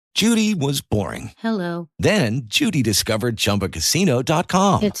Judy was boring. Hello. Then Judy discovered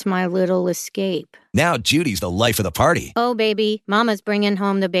ChumbaCasino.com. It's my little escape. Now Judy's the life of the party. Oh, baby, mama's bringing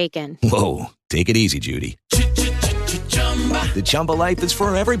home the bacon. Whoa, take it easy, Judy. The Chumba life is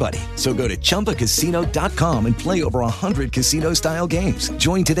for everybody. So go to ChumbaCasino.com and play over 100 casino-style games.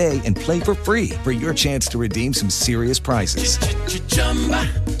 Join today and play for free for your chance to redeem some serious prizes.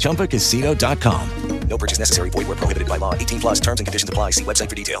 ChumbaCasino.com. No purchase necessary. Void where prohibited by law. 18 plus terms and conditions apply. See website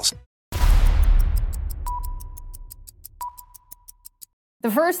for details.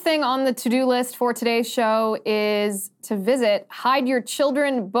 The first thing on the to-do list for today's show is to visit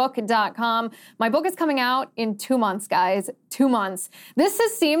hideyourchildrenbook.com. My book is coming out in 2 months, guys. 2 months. This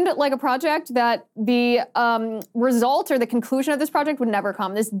has seemed like a project that the result or the conclusion of this project would never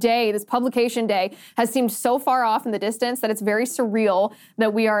come. This day, this publication day, has seemed so far off in the distance that it's very surreal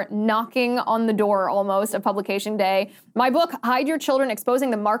that we are knocking on the door almost of publication day. My book, Hide Your Children, Exposing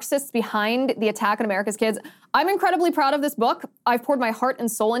the Marxists Behind the Attack on America's Kids. I'm incredibly proud of this book. I've poured my heart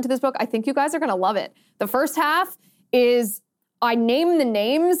and soul into this book. I think you guys are gonna love it. The first half is I name the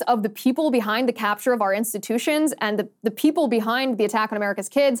names of the people behind the capture of our institutions and the people behind the attack on America's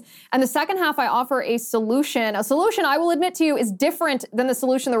kids. And the second half, I offer a solution. A solution, I will admit to you, is different than the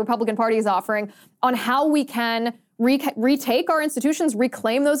solution the Republican Party is offering on how we can retake our institutions,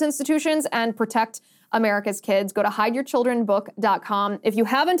 reclaim those institutions, and protect America's kids. Go to hideyourchildrenbook.com. If you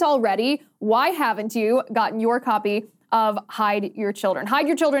haven't already, why haven't you gotten your copy of Hide Your Children?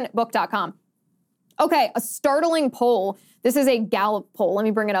 Hideyourchildrenbook.com. Okay, a startling poll. This is a Gallup poll. Let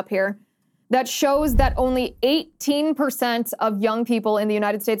me bring it up here. That shows that only 18% of young people in the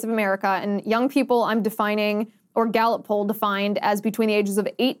United States of America, and young people I'm defining, or Gallup poll defined as between the ages of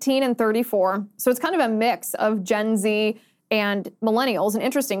 18 and 34. So it's kind of a mix of Gen Z and millennials, an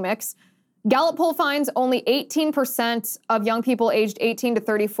interesting mix. Gallup poll finds only 18% of young people aged 18 to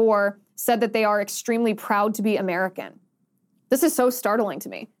 34 said that they are extremely proud to be American. This is so startling to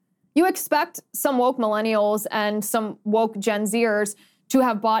me. You expect some woke millennials and some woke Gen Zers to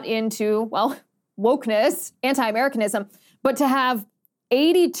have bought into, well, wokeness, anti-Americanism, but to have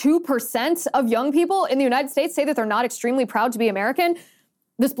 82% of young people in the United States say that they're not extremely proud to be American,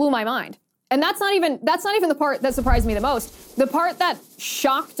 this blew my mind. And that's not even the part that surprised me the most. The part that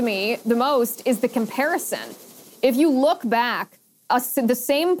shocked me the most is the comparison. If you look back, the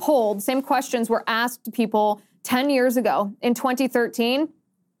same poll, the same questions were asked to people 10 years ago in 2013.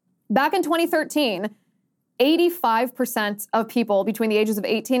 Back in 2013, 85% of people between the ages of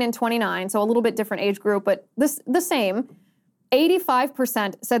 18 and 29, so a little bit different age group, but the same,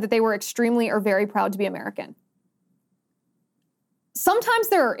 85% said that they were extremely or very proud to be American. Sometimes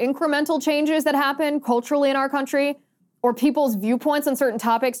there are incremental changes that happen culturally in our country, or people's viewpoints on certain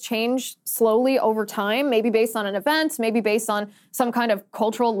topics change slowly over time, maybe based on an event, maybe based on some kind of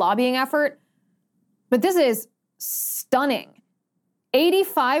cultural lobbying effort. But this is stunning.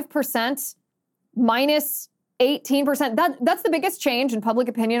 85% minus 18%. That's the biggest change in public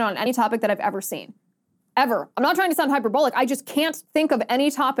opinion on any topic that I've ever seen. Ever. I'm not trying to sound hyperbolic. I just can't think of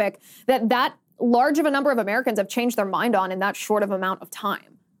any topic that large of a number of Americans have changed their mind on in that short of amount of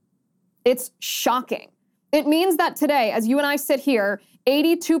time. It's shocking. It means that today, as you and I sit here,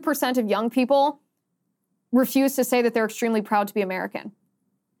 82% of young people refuse to say that they're extremely proud to be American.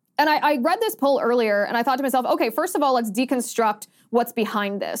 And I read this poll earlier, and I thought to myself, okay, first of all, let's deconstruct what's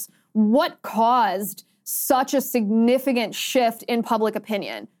behind this. What caused such a significant shift in public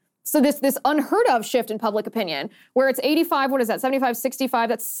opinion? So this unheard of shift in public opinion, where it's 85, what is that, 75, 65,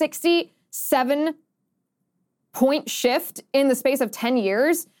 that's 67-point shift in the space of 10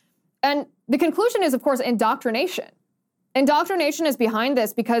 years. And the conclusion is, of course, indoctrination. Indoctrination is behind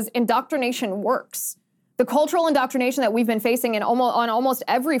this because indoctrination works. The cultural indoctrination that we've been facing on almost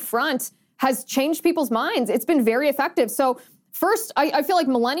every front has changed people's minds. It's been very effective. So first, I feel like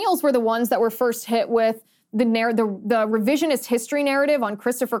millennials were the ones that were first hit with the revisionist history narrative on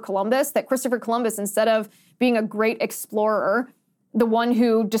Christopher Columbus, that Christopher Columbus, instead of being a great explorer, the one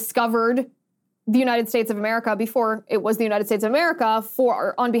who discovered the United States of America before it was the United States of America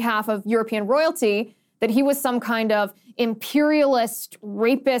on behalf of European royalty, that he was some kind of imperialist,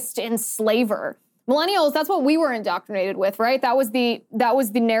 rapist, enslaver. Millennials, that's what we were indoctrinated with, right? That was the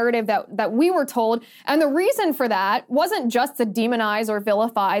narrative that we were told. And the reason for that wasn't just to demonize or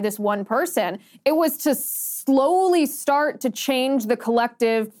vilify this one person. It was to slowly start to change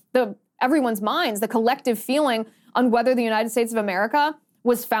everyone's minds, the collective feeling on whether the United States of America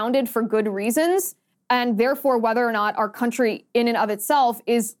was founded for good reasons, and therefore whether or not our country in and of itself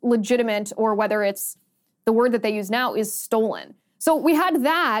is legitimate, or whether it's the word that they use now is stolen. So we had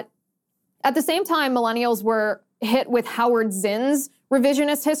that. At the same time, millennials were hit with Howard Zinn's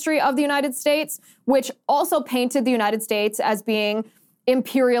revisionist history of the United States, which also painted the United States as being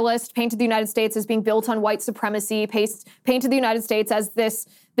imperialist, painted the United States as being built on white supremacy, painted the United States as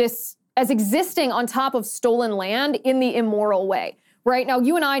as existing on top of stolen land in the immoral way. Right now,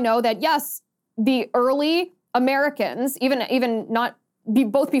 you and I know that, yes, the early Americans, even not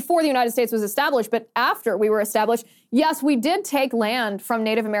both before the United States was established, but after we were established, yes, we did take land from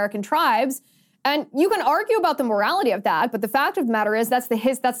Native American tribes. And you can argue about the morality of that, but the fact of the matter is that's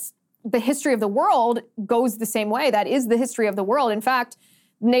the history of the world goes the same way. That is the history of the world. In fact,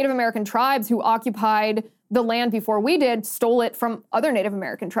 Native American tribes who occupied the land before we did stole it from other Native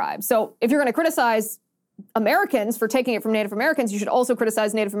American tribes. So if you're going to criticize Americans for taking it from Native Americans, you should also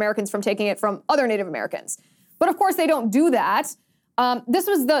criticize Native Americans from taking it from other Native Americans. But of course, they don't do that. This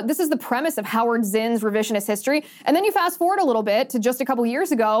is the premise of Howard Zinn's revisionist history. And then you fast forward a little bit to just a couple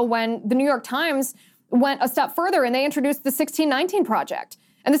years ago when the New York Times went a step further and they introduced the 1619 Project.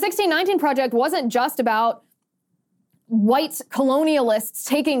 And the 1619 Project wasn't just about white colonialists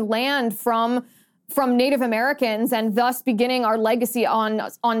taking land from Native Americans and thus beginning our legacy on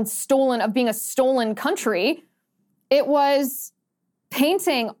being a stolen country. It was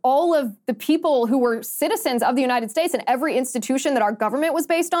painting all of the people who were citizens of the United States and every institution that our government was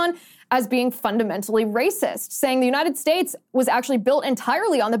based on as being fundamentally racist, saying the United States was actually built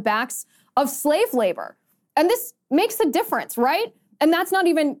entirely on the backs of slave labor. And this makes a difference, right? And that's not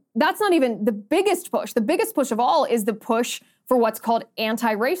even the biggest push. The biggest push of all is the push for what's called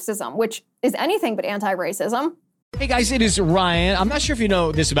anti-racism, which is anything but anti-racism. Hey guys, it is Ryan. I'm not sure if you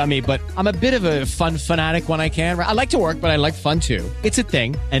know this about me, but I'm a bit of a fun fanatic when I can. I like to work, but I like fun too. It's a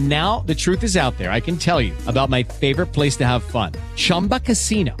thing. And now the truth is out there. I can tell you about my favorite place to have fun. Chumba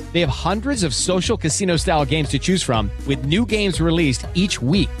Casino. They have hundreds of social casino style games to choose from with new games released each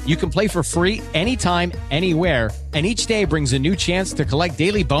week. You can play for free anytime, anywhere. And each day brings a new chance to collect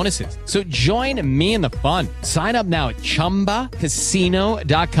daily bonuses. So join me in the fun. Sign up now at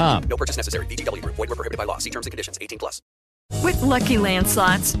ChumbaCasino.com. No purchase necessary. VGW Group. Void where prohibited by law. See terms and conditions. 18+. With Lucky Land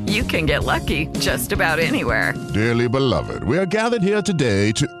Slots, you can get lucky just about anywhere. Dearly beloved, we are gathered here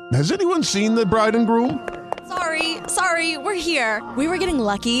today to... Has anyone seen the bride and groom? Sorry, we're here. We were getting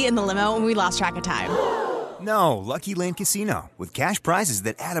lucky in the limo and we lost track of time. No, Lucky Land Casino. With cash prizes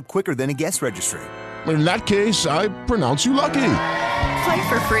that add up quicker than a guest registry. In that case, I pronounce you lucky. Play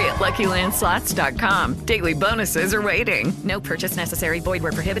for free at LuckyLandSlots.com. Daily bonuses are waiting. No purchase necessary. Void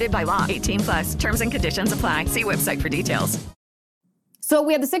where prohibited by law. 18+. Terms and conditions apply. See website for details. So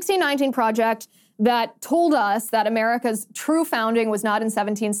we had the 1619 Project that told us that America's true founding was not in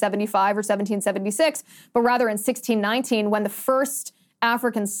 1775 or 1776, but rather in 1619 when the first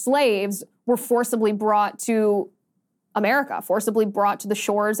African slaves were forcibly brought to America, forcibly brought to the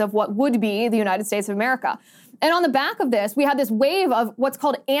shores of what would be the United States of America. And on the back of this, we had this wave of what's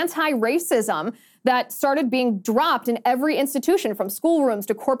called anti-racism that started being dropped in every institution, from schoolrooms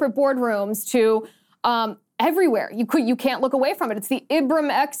to corporate boardrooms to everywhere. You can't look away from it. It's the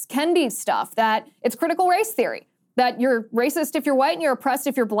Ibram X. Kendi stuff, that it's critical race theory, that you're racist if you're white and you're oppressed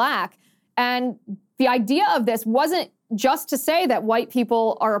if you're black. And the idea of this wasn't just to say that white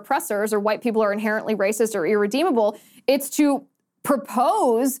people are oppressors or white people are inherently racist or irredeemable. It's to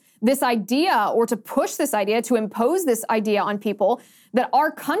propose this idea or to push this idea, to impose this idea on people that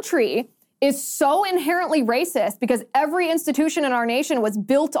our country is so inherently racist because every institution in our nation was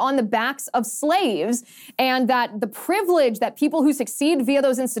built on the backs of slaves, and that the privilege that people who succeed via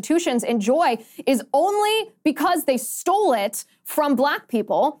those institutions enjoy is only because they stole it from black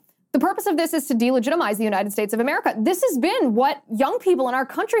people. The purpose of this is to delegitimize the United States of America. This has been what young people in our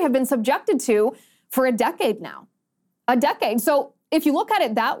country have been subjected to for a decade now. A decade. So if you look at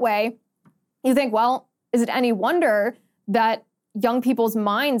it that way, you think, well, is it any wonder that young people's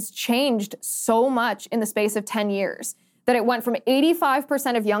minds changed so much in the space of 10 years? That it went from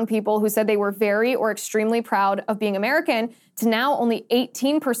 85% of young people who said they were very or extremely proud of being American to now only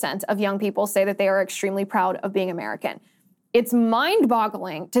 18% of young people say that they are extremely proud of being American. It's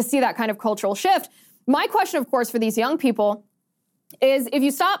mind-boggling to see that kind of cultural shift. My question, of course, for these young people is, if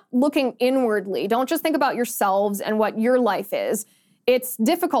you stop looking inwardly, don't just think about yourselves and what your life is. It's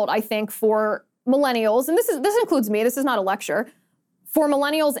difficult, I think, for millennials, and this includes me, this is not a lecture, for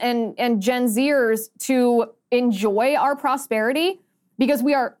millennials and Gen Zers to enjoy our prosperity, because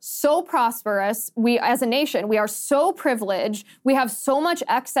we are so prosperous. We, as a nation, we are so privileged. We have so much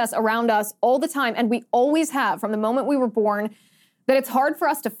excess around us all the time, and we always have from the moment we were born, that it's hard for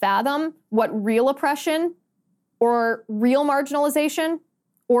us to fathom what real oppression or real marginalization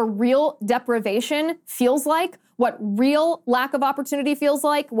or real deprivation feels like, what real lack of opportunity feels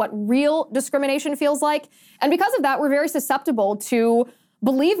like, what real discrimination feels like. And because of that, we're very susceptible to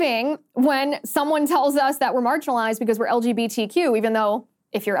believing when someone tells us that we're marginalized because we're LGBTQ, even though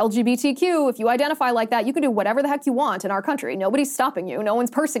if you're LGBTQ, if you identify like that, you can do whatever the heck you want in our country. Nobody's stopping you. No one's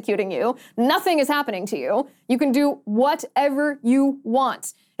persecuting you. Nothing is happening to you. You can do whatever you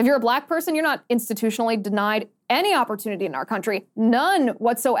want. If you're a Black person, you're not institutionally denied any opportunity in our country, none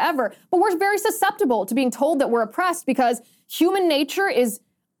whatsoever. But we're very susceptible to being told that we're oppressed because human nature is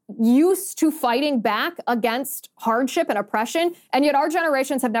used to fighting back against hardship and oppression, and yet our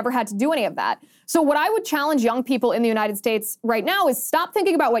generations have never had to do any of that. So what I would challenge young people in the United States right now is stop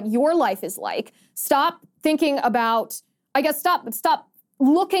thinking about what your life is like. Stop thinking about, stop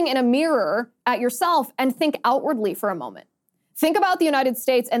looking in a mirror at yourself and think outwardly for a moment. Think about the United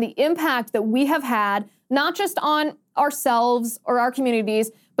States and the impact that we have had, not just on ourselves or our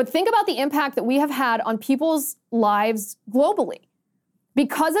communities, but think about the impact that we have had on people's lives globally.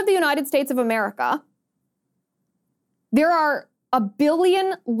 Because of the United States of America, there are 1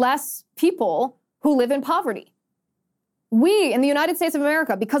 billion less people who live in poverty. We in the United States of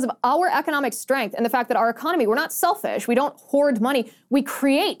America, because of our economic strength and the fact that our economy, we're not selfish, we don't hoard money, we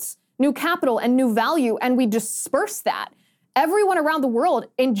create new capital and new value and we disperse that. Everyone around the world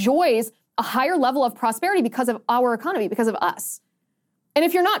enjoys a higher level of prosperity because of our economy, because of us. And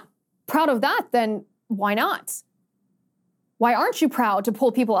if you're not proud of that, then why not? Why aren't you proud to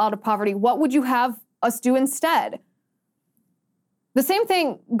pull people out of poverty? What would you have us do instead? The same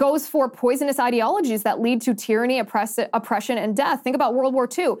thing goes for poisonous ideologies that lead to tyranny, oppression, and death. Think about World War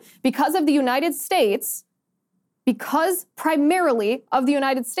II. Because of the United States, because primarily of the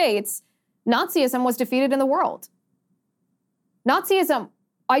United States, Nazism was defeated in the world. Nazism,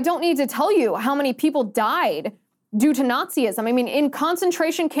 I don't need to tell you how many people died due to Nazism. I mean, in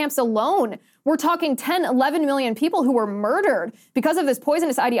concentration camps alone, we're talking 10, 11 million people who were murdered because of this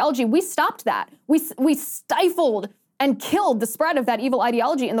poisonous ideology. We stopped that. We stifled and killed the spread of that evil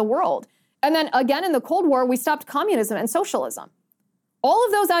ideology in the world. And then again in the Cold War, we stopped communism and socialism. All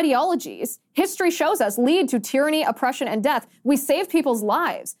of those ideologies, history shows us, lead to tyranny, oppression, and death. We saved people's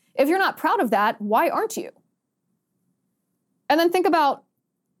lives. If you're not proud of that, why aren't you? And then think about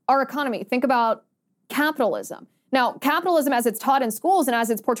our economy. Think about capitalism. Now, capitalism as it's taught in schools and as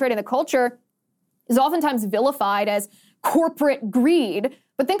it's portrayed in the culture is oftentimes vilified as corporate greed.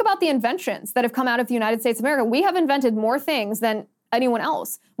 But think about the inventions that have come out of the United States of America. We have invented more things than anyone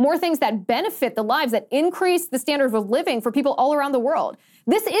else, more things that benefit the lives, that increase the standard of living for people all around the world.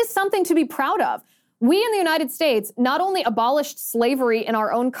 This is something to be proud of. We in the United States not only abolished slavery in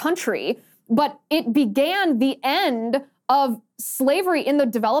our own country, but it began the end of slavery in the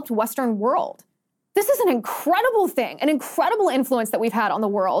developed Western world. This is an incredible thing, an incredible influence that we've had on the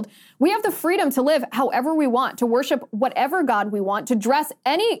world. We have the freedom to live however we want, to worship whatever God we want, to dress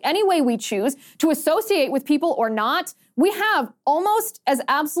any way we choose, to associate with people or not. We have almost as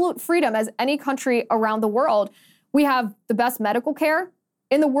absolute freedom as any country around the world. We have the best medical care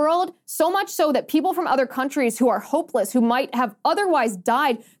in the world, so much so that people from other countries who are hopeless, who might have otherwise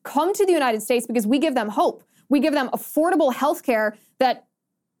died, come to the United States because we give them hope. We give them affordable health care that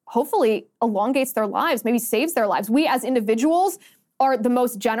hopefully elongates their lives, maybe saves their lives. We as individuals are the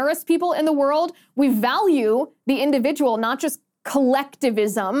most generous people in the world. We value the individual, not just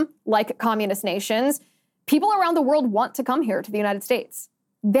collectivism like communist nations. People around the world want to come here to the United States.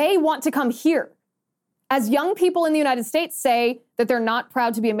 They want to come here. As young people in the United States say that they're not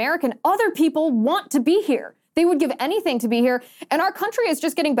proud to be American, other people want to be here. They would give anything to be here. And our country is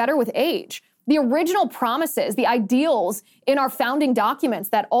just getting better with age. The original promises, the ideals in our founding documents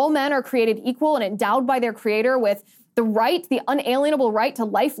that all men are created equal and endowed by their creator with the right, the unalienable right to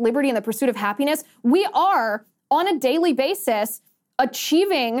life, liberty, and the pursuit of happiness, we are on a daily basis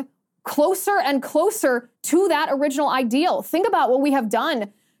achieving closer and closer to that original ideal. Think about what we have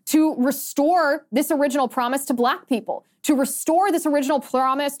done to restore this original promise to Black people, to restore this original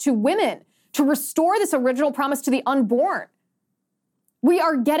promise to women, to restore this original promise to the unborn. We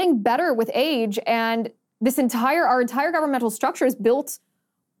are getting better with age, and our entire governmental structure is built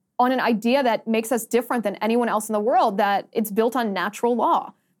on an idea that makes us different than anyone else in the world, that it's built on natural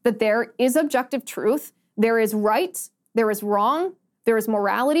law, that there is objective truth, there is right, there is wrong, there is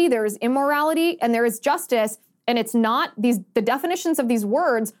morality, there is immorality, and there is justice, and it's not, the definitions of these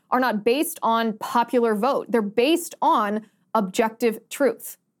words are not based on popular vote. They're based on objective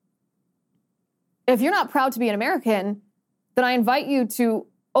truth. If you're not proud to be an American, then I invite you to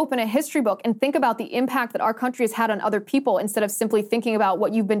open a history book and think about the impact that our country has had on other people instead of simply thinking about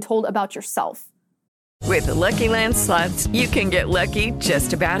what you've been told about yourself. With the Lucky Land Slots, you can get lucky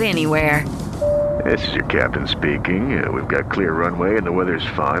just about anywhere. This is your captain speaking. We've got clear runway and the weather's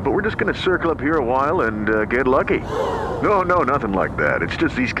fine, but we're just going to circle up here a while and get lucky. No, nothing like that. It's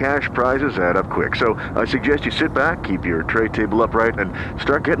just these cash prizes add up quick. So I suggest you sit back, keep your tray table upright, and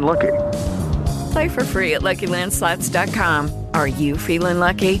start getting lucky. Play for free at LuckyLandSlots.com. Are you feeling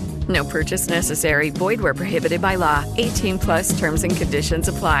lucky? No purchase necessary. Void where prohibited by law. 18+ terms and conditions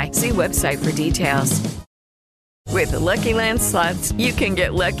apply. See website for details. With the Lucky Land Slots, you can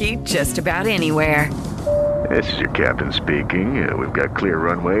get lucky just about anywhere. This is your captain speaking. We've got clear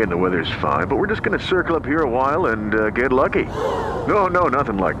runway and the weather's fine, but we're just going to circle up here a while and get lucky. No,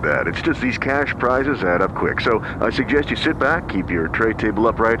 nothing like that. It's just these cash prizes add up quick. So I suggest you sit back, keep your tray table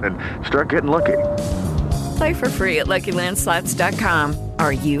upright, and start getting lucky. Play for free at LuckyLandSlots.com.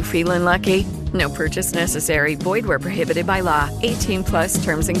 Are you feeling lucky? No purchase necessary. Void where prohibited by law. 18+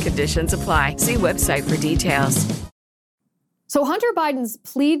 terms and conditions apply. See website for details. So Hunter Biden's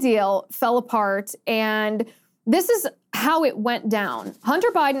plea deal fell apart, and this is how it went down. Hunter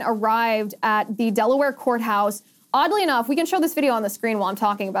Biden arrived at the Delaware courthouse. Oddly enough, we can show this video on the screen while I'm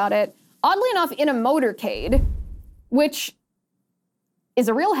talking about it. Oddly enough, in a motorcade, which is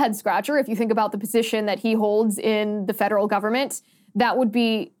a real head scratcher if you think about the position that he holds in the federal government. That would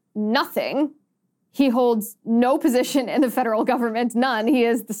be nothing. He holds no position in the federal government, none. He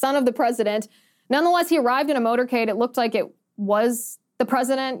is the son of the president. Nonetheless, he arrived in a motorcade. It looked like it was the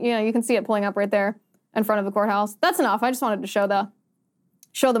president. You know, you can see it pulling up right there in front of the courthouse. That's enough. I just wanted to show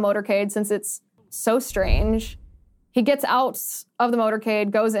the motorcade since it's so strange. He gets out of the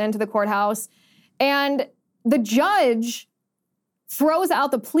motorcade, goes into the courthouse, and the judge throws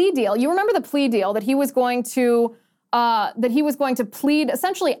out the plea deal. You remember the plea deal that he was going to plead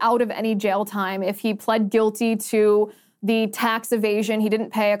essentially out of any jail time if he pled guilty to the tax evasion. He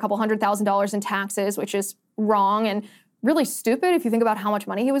didn't pay a couple $100,000 in taxes, which is wrong and really stupid if you think about how much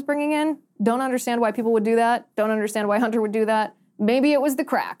money he was bringing in. Don't understand why people would do that. Don't understand why Hunter would do that. Maybe it was the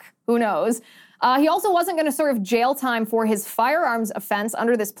crack. Who knows? He also wasn't going to serve jail time for his firearms offense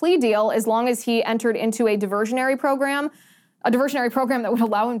under this plea deal as long as he entered into a diversionary program that would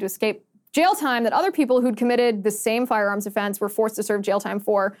allow him to escape jail time that other people who'd committed the same firearms offense were forced to serve jail time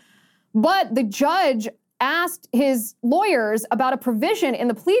for. But the judge asked his lawyers about a provision in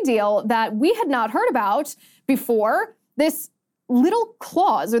the plea deal that we had not heard about before. This little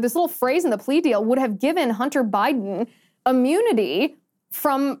clause or this little phrase in the plea deal would have given Hunter Biden immunity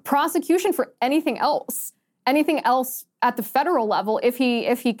from prosecution for anything else at the federal level if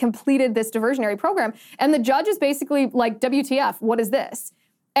he completed this diversionary program. And the judge is basically like, WTF, what is this?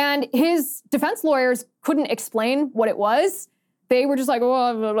 And his defense lawyers couldn't explain what it was. They were just like,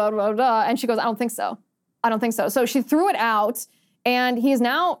 oh, blah, blah, blah, blah. And she goes, I don't think so. So she threw it out, and he is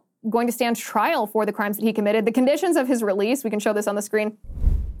now going to stand trial for the crimes that he committed. The conditions of his release, we can show this on the screen.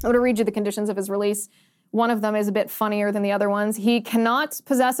 I'm going to read you the conditions of his release. One of them is a bit funnier than the other ones. He cannot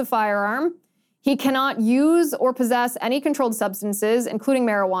possess a firearm. He cannot use or possess any controlled substances, including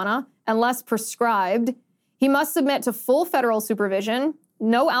marijuana, unless prescribed. He must submit to full federal supervision.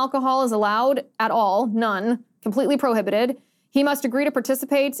 No alcohol is allowed at all, none, completely prohibited. He must agree to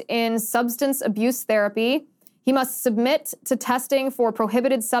participate in substance abuse therapy. He must submit to testing for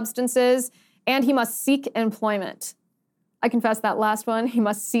prohibited substances, and he must seek employment. I confess that last one, he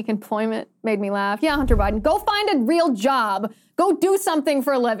must seek employment, made me laugh. Yeah, Hunter Biden, go find a real job. Go do something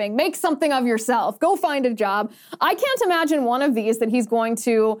for a living. Make something of yourself. Go find a job. I can't imagine one of these that he's going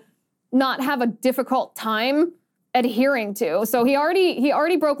to not have a difficult time adhering to. So he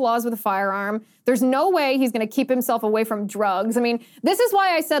already broke laws with a firearm. There's no way he's going to keep himself away from drugs. I mean, this is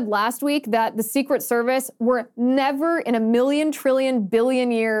why I said last week that the Secret Service were never in a million, trillion,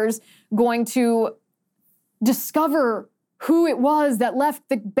 billion years going to discover who it was that left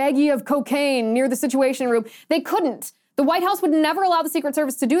the baggie of cocaine near the Situation Room. They couldn't. The White House would never allow the Secret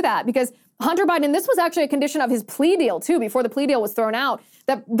Service to do that because Hunter Biden, and this was actually a condition of his plea deal too, before the plea deal was thrown out,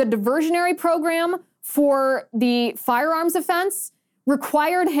 that the diversionary program for the firearms offense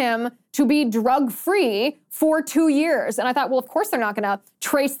required him to be drug-free for 2 years. And I thought, well, of course they're not going to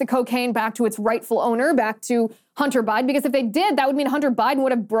trace the cocaine back to its rightful owner, back to Hunter Biden, because if they did, that would mean Hunter Biden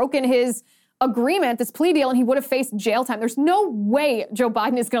would have broken his agreement, this plea deal, and he would have faced jail time. There's no way Joe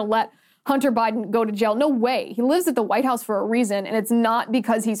Biden is going to let Hunter Biden go to jail. No way. He lives at the White House for a reason, and it's not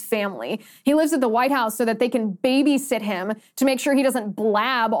because he's family. He lives at the White House so that they can babysit him to make sure he doesn't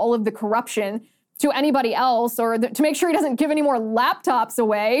blab all of the corruption to anybody else, or to make sure he doesn't give any more laptops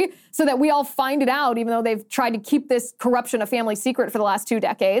away so that we all find it out, even though they've tried to keep this corruption a family secret for the last 2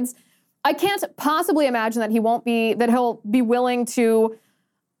 decades. I can't possibly imagine that he'll be willing to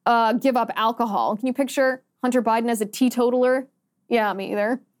give up alcohol. Can you picture Hunter Biden as a teetotaler? Yeah, me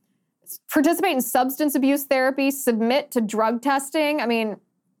either. Participate in substance abuse therapy, submit to drug testing. I mean,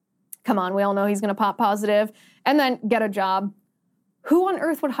 come on, we all know he's going to pop positive. And then get a job. Who on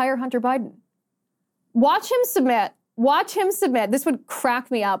earth would hire Hunter Biden? Watch him submit. Watch him submit. This would crack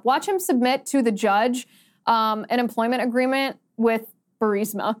me up. Watch him submit to the judge an employment agreement with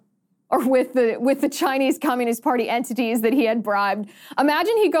Burisma or with the Chinese Communist Party entities that he had bribed.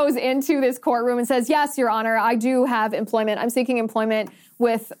 Imagine he goes into this courtroom and says, yes, Your Honor, I do have employment. I'm seeking employment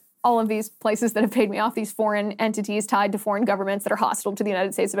with all of these places that have paid me off, these foreign entities tied to foreign governments that are hostile to the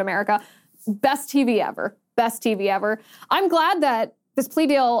United States of America. Best TV ever. Best TV ever. I'm glad that this plea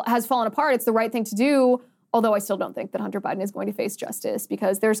deal has fallen apart. It's the right thing to do, although I still don't think that Hunter Biden is going to face justice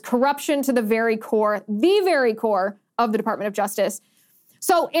because there's corruption to the very core of the Department of Justice.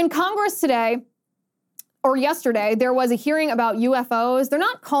 So in Congress today, or yesterday, there was a hearing about UFOs. They're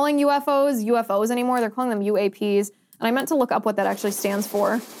not calling UFOs anymore. They're calling them UAPs. And I meant to look up what that actually stands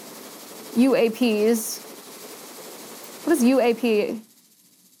for. UAPs. What is UAP?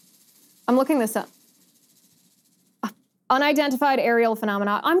 I'm looking this up. Unidentified aerial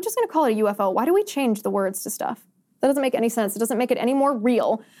phenomena. I'm just going to call it a UFO. Why do we change the words to stuff? That doesn't make any sense. It doesn't make it any more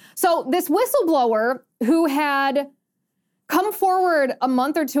real. So this whistleblower who had come forward a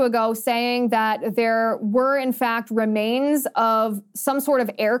month or two ago saying that there were, in fact, remains of some sort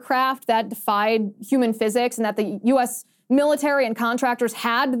of aircraft that defied human physics and that the U.S. military and contractors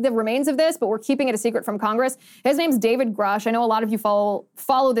had the remains of this, but were keeping it a secret from Congress. His name's David Grush. I know a lot of you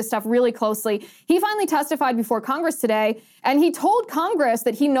follow this stuff really closely. He finally testified before Congress today, and he told Congress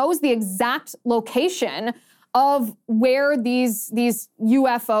that he knows the exact location of where these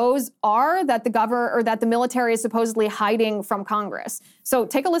UFOs are that the military is supposedly hiding from Congress. So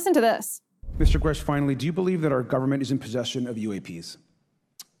take a listen to this. Mr. Grush, finally, do you believe that our government is in possession of UAPs?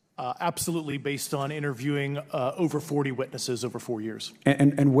 Absolutely, based on interviewing over 40 witnesses over 4 years.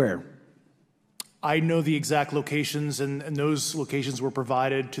 And where? I know the exact locations, and those locations were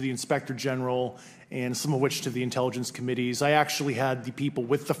provided to the Inspector General and some of which to the intelligence committees. I actually had the people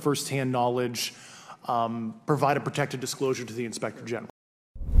with the firsthand knowledge provide a protected disclosure to the Inspector General.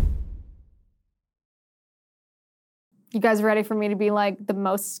 You guys ready for me to be like the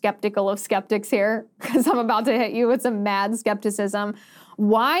most skeptical of skeptics here? Because I'm about to hit you with some mad skepticism.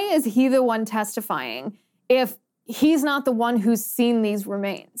 Why is he the one testifying if he's not the one who's seen these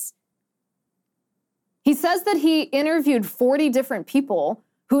remains? He says that he interviewed 40 different people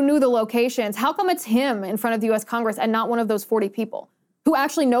who knew the locations. How come it's him in front of the U.S. Congress and not one of those 40 people who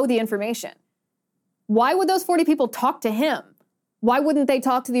actually know the information? Why would those 40 people talk to him? Why wouldn't they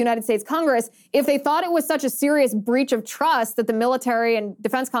talk to the United States Congress if they thought it was such a serious breach of trust that the military and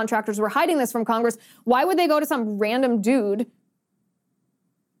defense contractors were hiding this from Congress? Why would they go to some random dude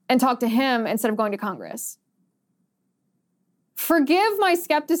and talk to him instead of going to Congress? Forgive my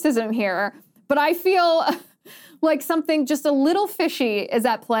skepticism here, but I feel like something just a little fishy is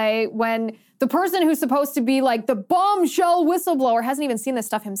at play when the person who's supposed to be like the bombshell whistleblower hasn't even seen this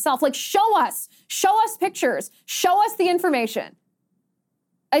stuff himself. Like, show us pictures, show us the information.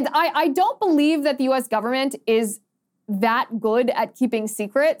 I don't believe that the U.S. government is that good at keeping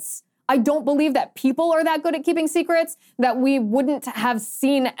secrets. I don't believe that people are that good at keeping secrets, that we wouldn't have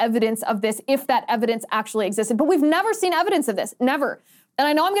seen evidence of this if that evidence actually existed. But we've never seen evidence of this, never. And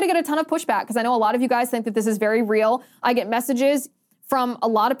I know I'm going to get a ton of pushback because I know a lot of you guys think that this is very real. I get messages from a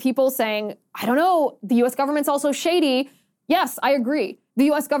lot of people saying, I don't know, the U.S. government's also shady. Yes, I agree. The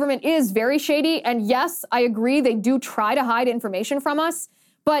U.S. government is very shady. And yes, I agree, they do try to hide information from us.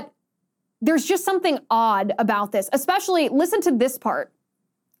 But there's just something odd about this, especially, listen to this part.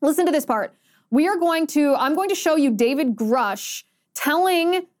 Listen to this part. I'm going to show you David Grush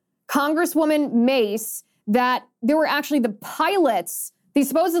telling Congresswoman Mace that there were actually the pilots, these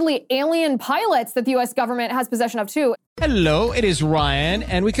supposedly alien pilots that the U.S. government has possession of too. Hello, it is Ryan,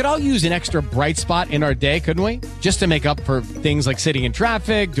 and we could all use an extra bright spot in our day, couldn't we? Just to make up for things like sitting in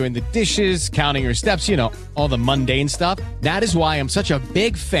traffic, doing the dishes, counting your steps, all the mundane stuff. That is why I'm such a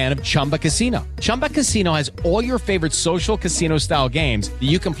big fan of Chumba Casino. Chumba Casino has all your favorite social casino-style games that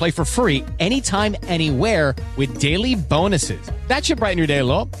you can play for free anytime, anywhere with daily bonuses. That should brighten your day a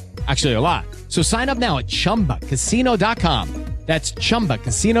little. Actually, a lot. So sign up now at ChumbaCasino.com. That's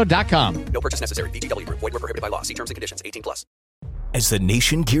ChumbaCasino.com. No purchase necessary. VGW Group. Void where prohibited by law. See terms and conditions. 18+. As the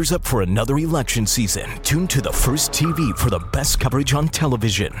nation gears up for another election season, tune to the First TV for the best coverage on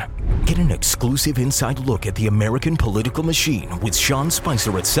television. Get an exclusive inside look at the American political machine with Sean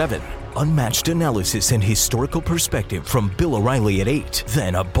Spicer at 7. Unmatched analysis and historical perspective from Bill O'Reilly at 8.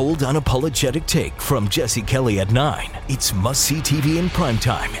 Then a bold, unapologetic take from Jesse Kelly at 9. It's must-see TV in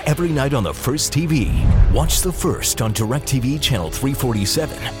primetime every night on the First TV. Watch The First on DirecTV Channel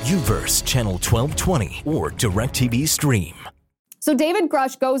 347, UVerse Channel 1220, or DirecTV Stream. So David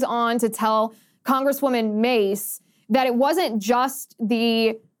Grush goes on to tell Congresswoman Mace that it wasn't just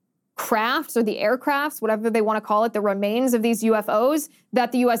the crafts or the aircrafts, whatever they want to call it, the remains of these UFOs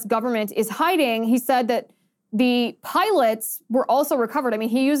that the U.S. government is hiding. He said that the pilots were also recovered. I mean,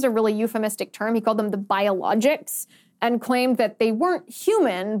 he used a really euphemistic term. He called them the biologics and claimed that they weren't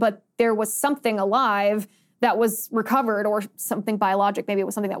human, but there was something alive that was recovered, or something biologic. Maybe it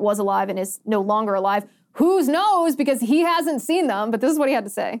was something that was alive and is no longer alive. Who knows, because he hasn't seen them, but this is what he had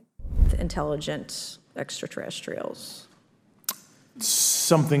to say. The intelligent extraterrestrials.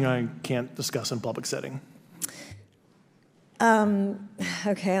 Something I can't discuss in public setting.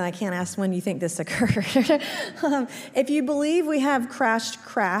 Okay, I can't ask when you think this occurred. If you believe we have crashed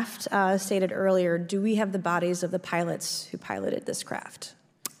craft, stated earlier, do we have the bodies of the pilots who piloted this craft?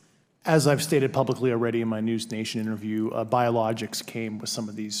 As I've stated publicly already in my News Nation interview, biologics came with some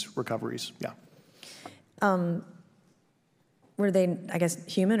of these recoveries, yeah. Were they, I guess,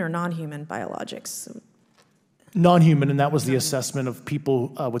 human or non-human biologics? Non-human, and that was the assessment of people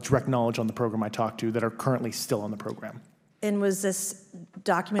with direct knowledge on the program I talked to that are currently still on the program. And was this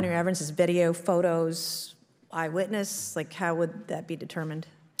documentary evidence, this video, photos, eyewitness? Like, how would that be determined?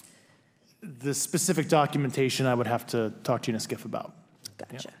 The specific documentation I would have to talk to you in a skiff about.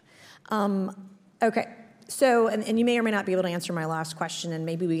 Gotcha. Yeah. Okay. So, and you may or may not be able to answer my last question, and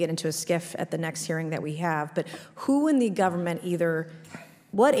maybe we get into a skiff at the next hearing that we have, but who in the government, either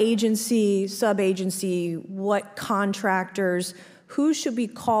what agency, sub-agency, what contractors, who should be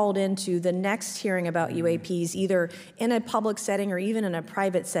called into the next hearing about UAPs, either in a public setting or even in a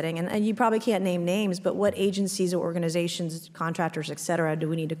private setting? And you probably can't name names, but what agencies or organizations, contractors, et cetera, do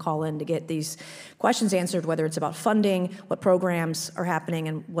we need to call in to get these questions answered, whether it's about funding, what programs are happening,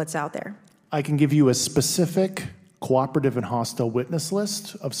 and what's out there? I can give you a specific cooperative and hostile witness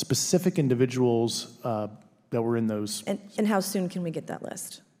list of specific individuals that were in those. And how soon can we get that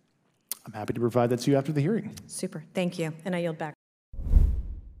list? I'm happy to provide that to you after the hearing. Super, thank you, and I yield back.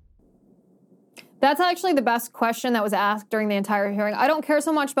 That's actually the best question that was asked during the entire hearing. I don't care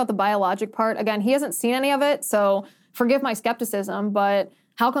so much about the biologic part. Again, he hasn't seen any of it, so forgive my skepticism, but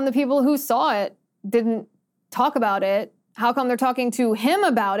how come the people who saw it didn't talk about it? How come they're talking to him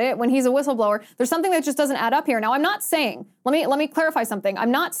about it when he's a whistleblower? There's something that just doesn't add up here. Now, I'm not saying, let me clarify something.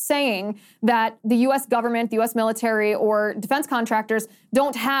 I'm not saying that the U.S. government, the U.S. military, or defense contractors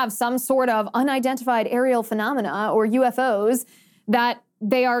don't have some sort of unidentified aerial phenomena or UFOs that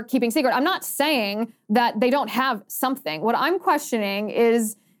they are keeping secret. I'm not saying that they don't have something. What I'm questioning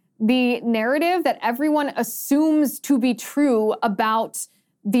is the narrative that everyone assumes to be true about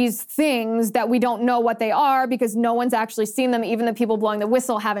these things that we don't know what they are because no one's actually seen them. Even the people blowing the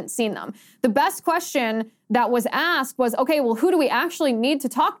whistle haven't seen them. The best question that was asked was, okay, well, who do we actually need to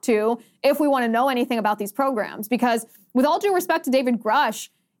talk to if we want to know anything about these programs? Because with all due respect to David Grush,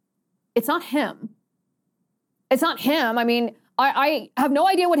 it's not him. It's not him. I mean, I have no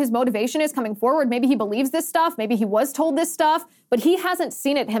idea what his motivation is coming forward. Maybe he believes this stuff. Maybe he was told this stuff, but he hasn't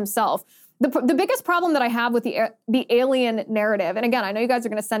seen it himself. The biggest problem that I have with the alien narrative, and again, I know you guys are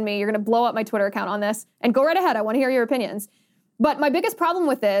going to send me, you're going to blow up my Twitter account on this, and go right ahead, I want to hear your opinions. But my biggest problem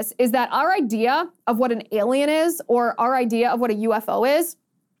with this is that our idea of what an alien is, or our idea of what a UFO is,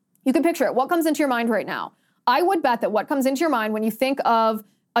 you can picture it. What comes into your mind right now? I would bet that what comes into your mind when you think of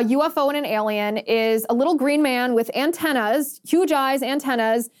a UFO and an alien is a little green man with antennas, huge eyes,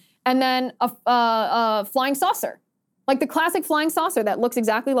 antennas, and then a flying saucer. Like the classic flying saucer that looks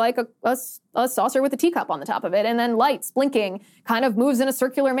exactly like a saucer with a teacup on the top of it, and then lights blinking, kind of moves in a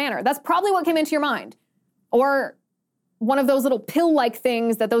circular manner. That's probably what came into your mind. Or one of those little pill-like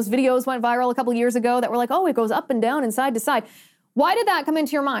things that those videos went viral a couple years ago that were like, oh, it goes up and down and side to side. Why did that come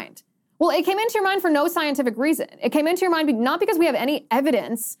into your mind? Well, it came into your mind for no scientific reason. It came into your mind not because we have any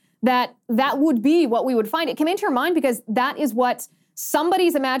evidence that that would be what we would find. It came into your mind because that is what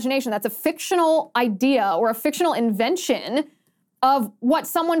somebody's imagination, that's a fictional idea or a fictional invention of what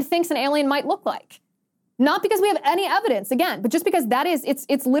someone thinks an alien might look like. Not because we have any evidence, again, but just because that is,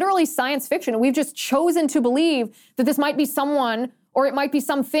 it's literally science fiction. And we've just chosen to believe that this might be someone, or it might be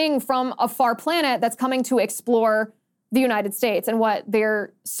something from a far planet that's coming to explore the United States. And what,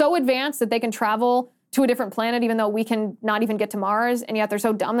 they're so advanced that they can travel to a different planet, even though we can not even get to Mars, and yet they're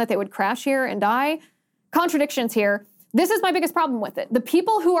so dumb that they would crash here and die. Contradictions here. This is my biggest problem with it. The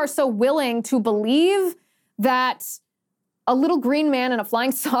people who are so willing to believe that a little green man in a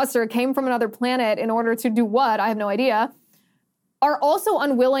flying saucer came from another planet in order to do what? I have no idea. Are also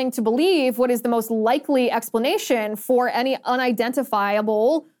unwilling to believe what is the most likely explanation for any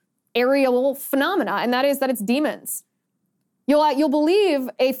unidentifiable aerial phenomena, and that is that it's demons. You'll believe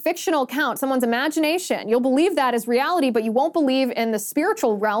a fictional account, someone's imagination. You'll believe that as reality, but you won't believe in the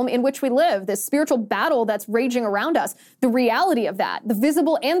spiritual realm in which we live, this spiritual battle that's raging around us, the reality of that, the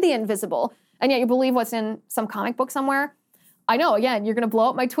visible and the invisible. And yet you believe what's in some comic book somewhere. I know, again, you're gonna blow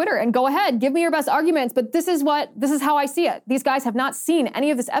up my Twitter, and go ahead, give me your best arguments, but this is how I see it. These guys have not seen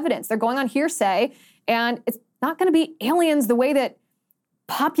any of this evidence. They're going on hearsay, and it's not gonna be aliens the way that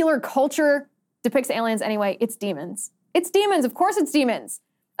popular culture depicts aliens anyway. It's demons. It's demons, of course it's demons.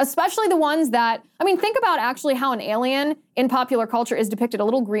 Especially the ones that, think about actually how an alien in popular culture is depicted, a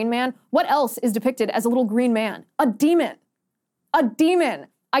little green man. What else is depicted as a little green man? A demon. A demon.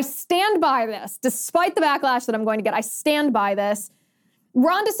 I stand by this, despite the backlash that I'm going to get. I stand by this.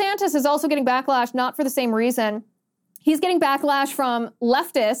 Ron DeSantis is also getting backlash, not for the same reason. He's getting backlash from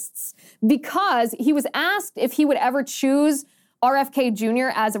leftists because he was asked if he would ever choose RFK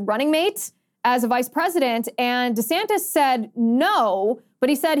Jr. as a running mate, as a vice president, and DeSantis said no, but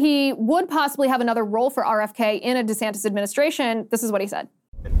he said he would possibly have another role for RFK in a DeSantis administration. This is what he said.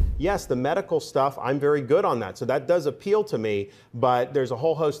 Yes, the medical stuff, I'm very good on that. So that does appeal to me, but there's a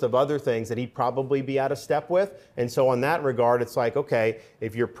whole host of other things that he'd probably be out of step with. And so on that regard, it's like, okay,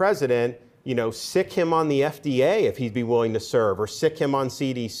 if you're president, sick him on the FDA if he'd be willing to serve, or sick him on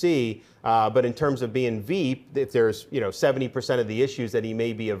CDC. But in terms of being VP, if there's, 70% of the issues that he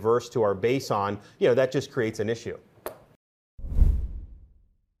may be averse to our base on, that just creates an issue.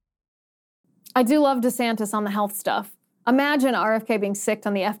 I do love DeSantis on the health stuff. Imagine RFK being sicked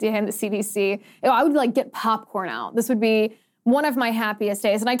on the FDA and the CDC. I would get popcorn out. This would be one of my happiest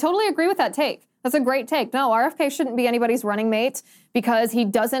days. And I totally agree with that take. That's a great take. No, RFK shouldn't be anybody's running mate because he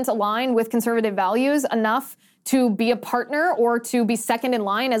doesn't align with conservative values enough to be a partner or to be second in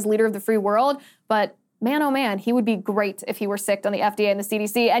line as leader of the free world. But man, oh man, he would be great if he were sicked on the FDA and the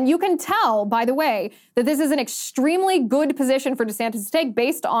CDC. And you can tell, by the way, that this is an extremely good position for DeSantis to take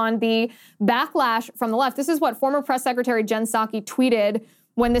based on the backlash from the left. This is what former press secretary Jen Psaki tweeted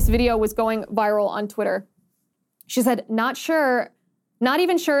when this video was going viral on Twitter. She said, not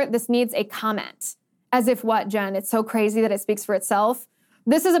even sure this needs a comment. As if what, Jen? It's so crazy that it speaks for itself.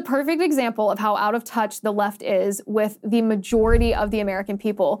 This is a perfect example of how out of touch the left is with the majority of the American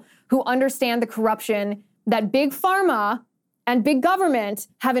people who understand the corruption that big pharma and big government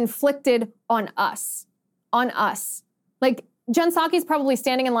have inflicted on us. On us. Jen Psaki's probably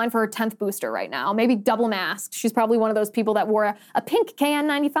standing in line for her 10th booster right now, maybe double masked. She's probably one of those people that wore a pink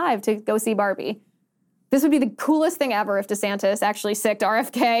KN95 to go see Barbie. This would be the coolest thing ever if DeSantis actually sicked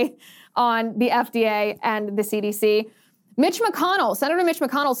RFK on the FDA and the CDC. Senator Mitch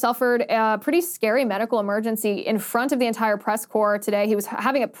McConnell suffered a pretty scary medical emergency in front of the entire press corps today. He was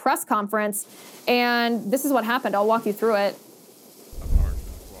having a press conference, and this is what happened. I'll walk you through it.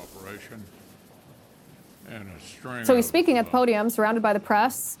 So he's speaking at the podium, surrounded by the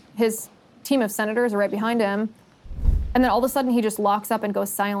press. His team of senators are right behind him. And then all of a sudden, he just locks up and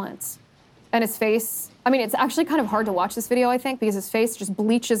goes silent. And his face, it's actually kind of hard to watch this video, I think, because his face just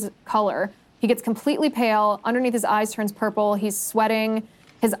bleaches color. He gets completely pale. Underneath his eyes turns purple. He's sweating.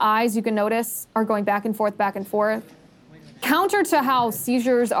 His eyes, you can notice, are going back and forth, back and forth. Counter to how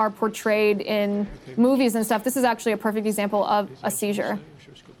seizures are portrayed in movies and stuff, this is actually a perfect example of a seizure.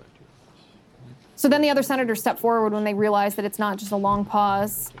 So then the other senators step forward when they realize that it's not just a long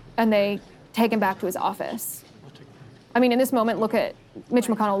pause, and they take him back to his office. In this moment, look at Mitch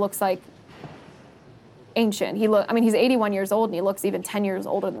McConnell looks like ancient. He's 81 years old, and he looks even 10 years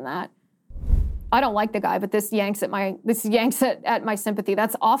older than that. I don't like the guy, but this yanks at my sympathy.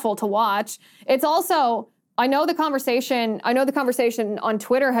 That's awful to watch. It's also, I know the conversation on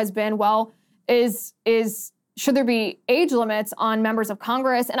Twitter has been, well, should there be age limits on members of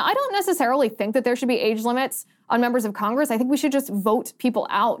Congress? And I don't necessarily think that there should be age limits on members of Congress. I think we should just vote people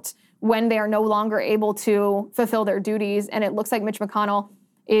out when they are no longer able to fulfill their duties. And it looks like Mitch McConnell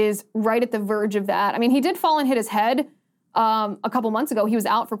is right at the verge of that. He did fall and hit his head a couple months ago. He was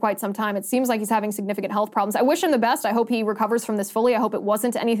out for quite some time. It seems like he's having significant health problems. I wish him the best. I hope he recovers from this fully. I hope it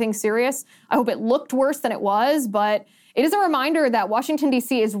wasn't anything serious. I hope it looked worse than it was, but it is a reminder that Washington,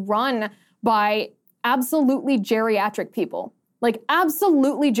 D.C. is run by absolutely geriatric people.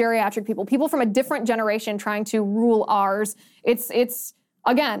 Absolutely geriatric people from a different generation trying to rule ours. It's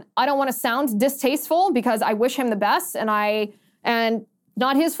Again, I don't want to sound distasteful because I wish him the best, and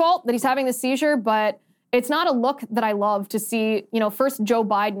not his fault that he's having this seizure, but it's not a look that I love to see, first Joe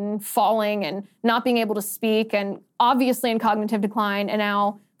Biden falling and not being able to speak and obviously in cognitive decline, and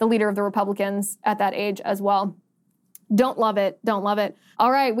now the leader of the Republicans at that age as well. Don't love it. Don't love it.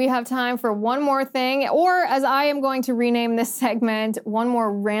 All right, we have time for one more thing, or as I am going to rename this segment, one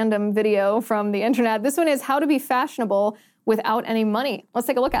more random video from the internet. This one is how to be fashionable without any money. Let's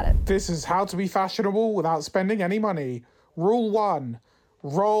take a look at it. This is how to be fashionable without spending any money. Rule 1,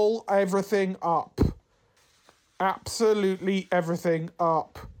 roll everything up. Absolutely everything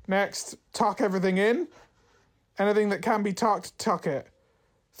up. Next, tuck everything in. Anything that can be tucked, tuck it.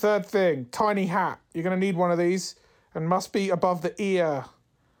 Third thing, tiny hat. You're going to need one of these and must be above the ear.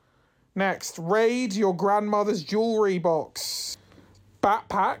 Next, raid your grandmother's jewelry box.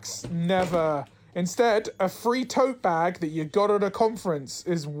 Backpacks? Never. Instead, a free tote bag that you got at a conference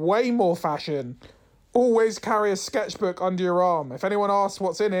is way more fashion. Always carry a sketchbook under your arm. If anyone asks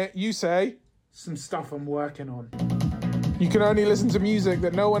what's in it, you say, some stuff I'm working on. You can only listen to music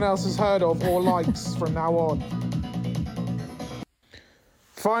that no one else has heard of or likes from now on.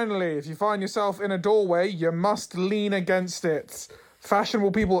 Finally, if you find yourself in a doorway, you must lean against it.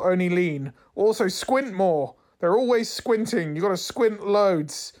 Fashionable people only lean. Also, squint more. They're always squinting. You got to squint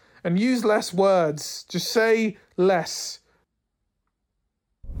loads. And use less words. Just say less.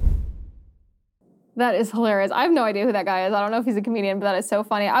 That is hilarious. I have no idea who that guy is. I don't know if he's a comedian, but that is so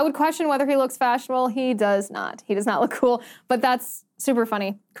funny. I would question whether he looks fashionable. He does not. He does not look cool, but that's super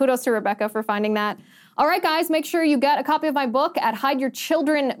funny. Kudos to Rebecca for finding that. All right, guys, make sure you get a copy of my book at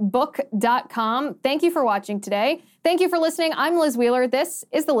hideyourchildrenbook.com. Thank you for watching today. Thank you for listening. I'm Liz Wheeler. This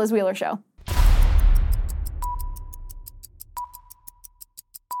is The Liz Wheeler Show.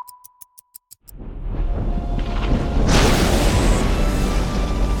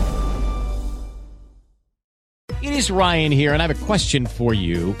 It is Ryan here, and I have a question for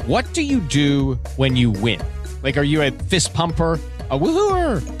you. What do you do when you win? Like, are you a fist pumper, a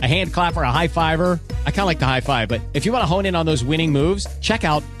woohooer, a hand clapper, a high fiver? I kind of like the high five, but if you want to hone in on those winning moves, check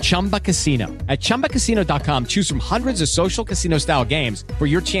out Chumba Casino. At ChumbaCasino.com, choose from hundreds of social casino-style games for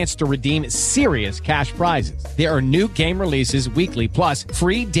your chance to redeem serious cash prizes. There are new game releases weekly, plus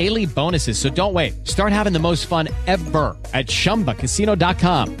free daily bonuses. So don't wait. Start having the most fun ever at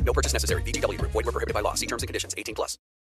ChumbaCasino.com. No purchase necessary. VGW. Void where prohibited by law. See terms and conditions. 18+.